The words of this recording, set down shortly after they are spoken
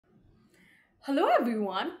Hello,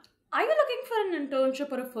 everyone. Are you looking for an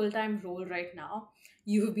internship or a full time role right now?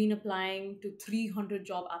 You have been applying to 300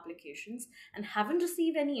 job applications and haven't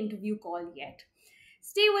received any interview call yet.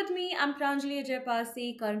 Stay with me. I'm Pranjali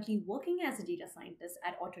Ajaypase, currently working as a data scientist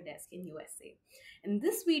at Autodesk in USA. In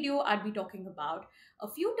this video, I'd be talking about a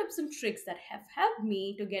few tips and tricks that have helped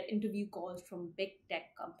me to get interview calls from big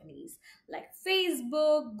tech companies like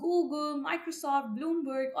Facebook, Google, Microsoft,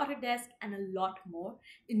 Bloomberg, Autodesk, and a lot more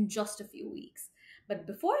in just a few weeks. But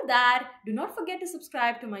before that, do not forget to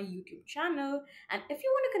subscribe to my YouTube channel. And if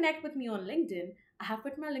you want to connect with me on LinkedIn, I have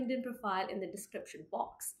put my LinkedIn profile in the description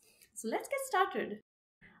box. So let's get started.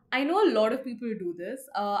 I know a lot of people do this.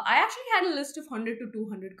 I actually had a list of 100 to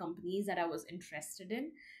 200 companies that I was interested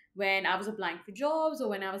in when I was applying for jobs or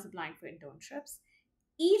when I was applying for internships.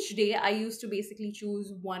 Each day, I used to basically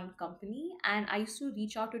choose one company and I used to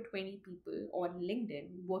reach out to 20 people on LinkedIn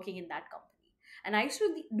working in that company. And I used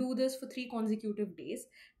to do this for 3 consecutive days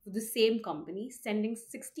for the same company, sending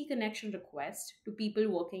 60 connection requests to people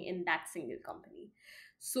working in that single company.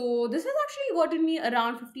 So this has actually gotten me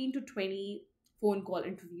around 15 to 20 phone call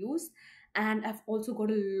interviews. And I've also got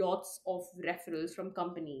lots of referrals from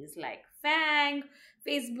companies like FAANG,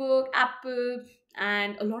 Facebook, Apple,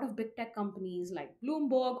 and a lot of big tech companies like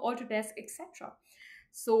Bloomberg, Autodesk, etc.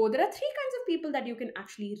 So there are three kinds of people that you can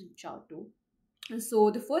actually reach out to. So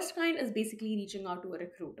the first kind is basically reaching out to a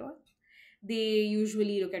recruiter. They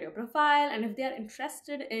usually look at your profile, and if they are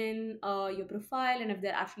interested in your profile, and if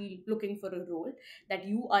they're actually looking for a role that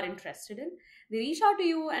you are interested in, they reach out to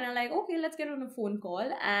you and are like, okay, let's get on a phone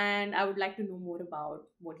call, and I would like to know more about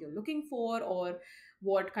what you're looking for, or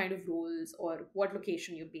what kind of roles, or what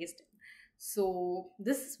location you're based in. So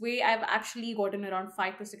this way, I've actually gotten around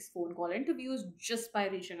 5 to 6 phone call interviews just by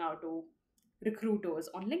reaching out to recruiters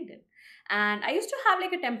on LinkedIn. And I used to have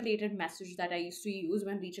like a templated message that I used to use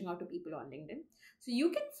when reaching out to people on LinkedIn. So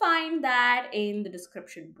you can find that in the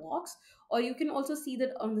description box, or you can also see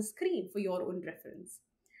that on the screen for your own reference.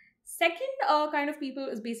 Second kind of people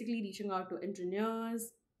is basically reaching out to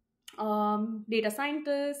engineers, data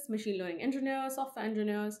scientists, machine learning engineers, software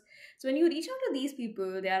engineers. So when you reach out to these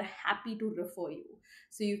people, they are happy to refer you.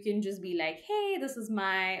 So you can just be like, hey, this is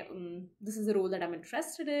a role that I'm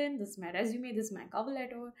interested in. This is my resume. This is my cover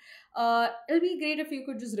letter. It'll be great if you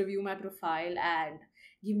could just review my profile and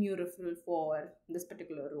give me a referral for this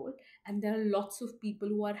particular role. And there are lots of people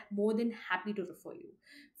who are more than happy to refer you.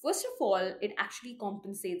 First of all, it actually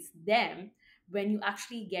compensates them when you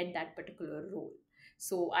actually get that particular role.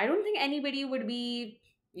 So I don't think anybody would be,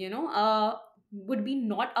 would be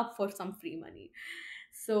not up for some free money.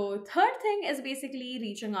 So third thing is basically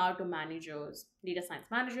reaching out to managers, data science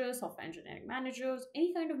managers, software engineering managers,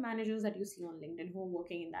 any kind of managers that you see on LinkedIn who are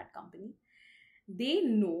working in that company. They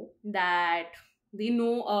know that they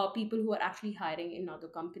know people who are actually hiring in other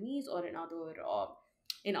companies or in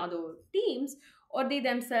other teams, or they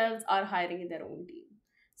themselves are hiring in their own team.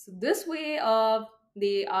 So this way,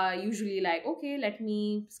 they are usually like, okay, let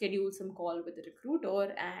me schedule some call with the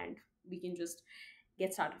recruiter and we can just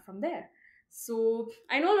get started from there. So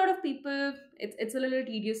I know a lot of people, it's a little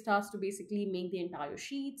tedious task to basically make the entire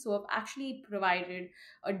sheet. So I've actually provided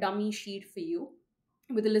a dummy sheet for you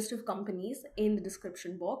with a list of companies in the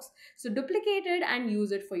description box. So duplicate it and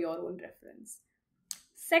use it for your own reference.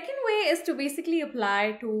 Second way is to basically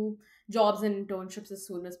apply to jobs and internships as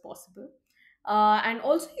soon as possible, and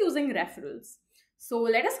also using referrals. So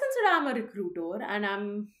let us consider I'm a recruiter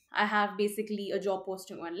and I have basically a job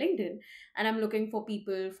posting on LinkedIn and I'm looking for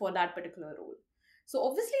people for that particular role. So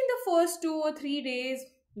obviously in the first 2 or 3 days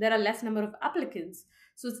there are less number of applicants,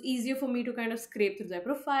 so it's easier for me to kind of scrape through their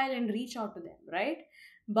profile and reach out to them, right?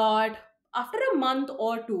 But after a month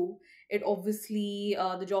or two, it obviously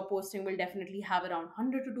the job posting will definitely have around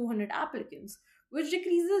 100 to 200 applicants, which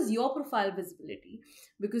decreases your profile visibility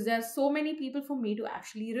because there are so many people for me to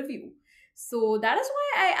actually review. So that is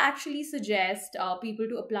why I actually suggest people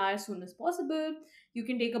to apply as soon as possible. You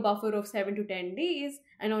can take a buffer of 7 to 10 days,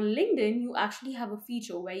 and on LinkedIn you actually have a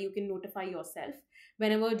feature where you can notify yourself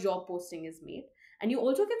whenever a job posting is made, and you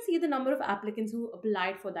also can see the number of applicants who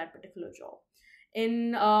applied for that particular job.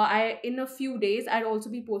 In a few days I'd also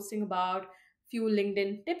be posting about few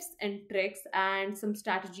LinkedIn tips and tricks and some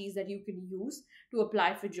strategies that you can use to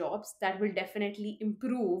apply for jobs that will definitely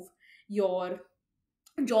improve your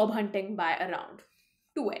job hunting by around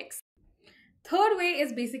 2x. Third way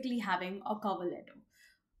is basically having a cover letter.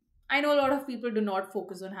 I know a lot of people do not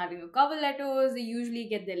focus on having a cover letters. They usually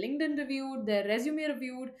get their LinkedIn reviewed, their resume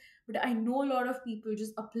reviewed, but I know a lot of people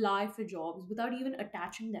just apply for jobs without even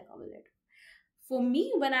attaching their cover letter. For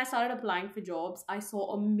me, when I started applying for jobs, I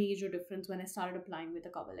saw a major difference when I started applying with a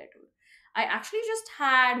cover letter. I actually just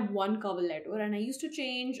had one cover letter and I used to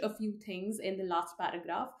change a few things in the last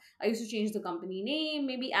paragraph. I used to change the company name,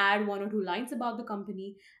 maybe add one or two lines about the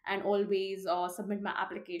company, and always submit my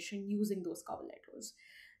application using those cover letters.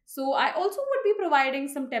 So I also would be providing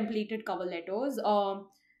some templated cover letters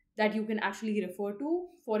that you can actually refer to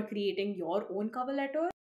for creating your own cover letter.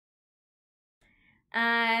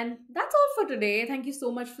 And that's all for today. Thank you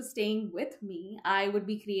so much for staying with me. I would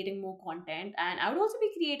be creating more content, and I would also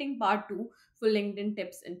be creating part two for LinkedIn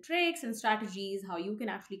tips and tricks and strategies, how you can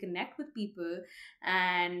actually connect with people,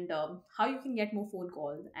 and how you can get more phone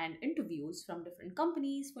calls and interviews from different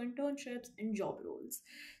companies for internships and job roles.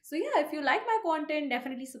 So, yeah, if you like my content,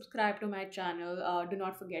 definitely subscribe to my channel. Do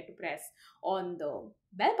not forget to press on the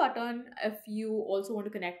bell button if you also want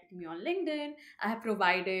to connect with me on LinkedIn. I have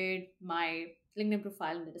provided my LinkedIn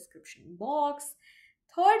profile in the description box.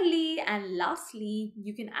 Thirdly and lastly,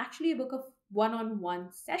 you can actually book a one on one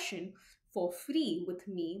session for free with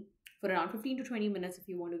me for around 15 to 20 minutes if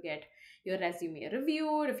you want to get your resume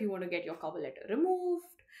reviewed, if you want to get your cover letter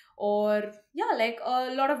removed, or yeah, like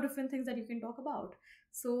a lot of different things that you can talk about.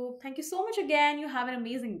 So, thank you so much again. You have an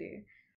amazing day.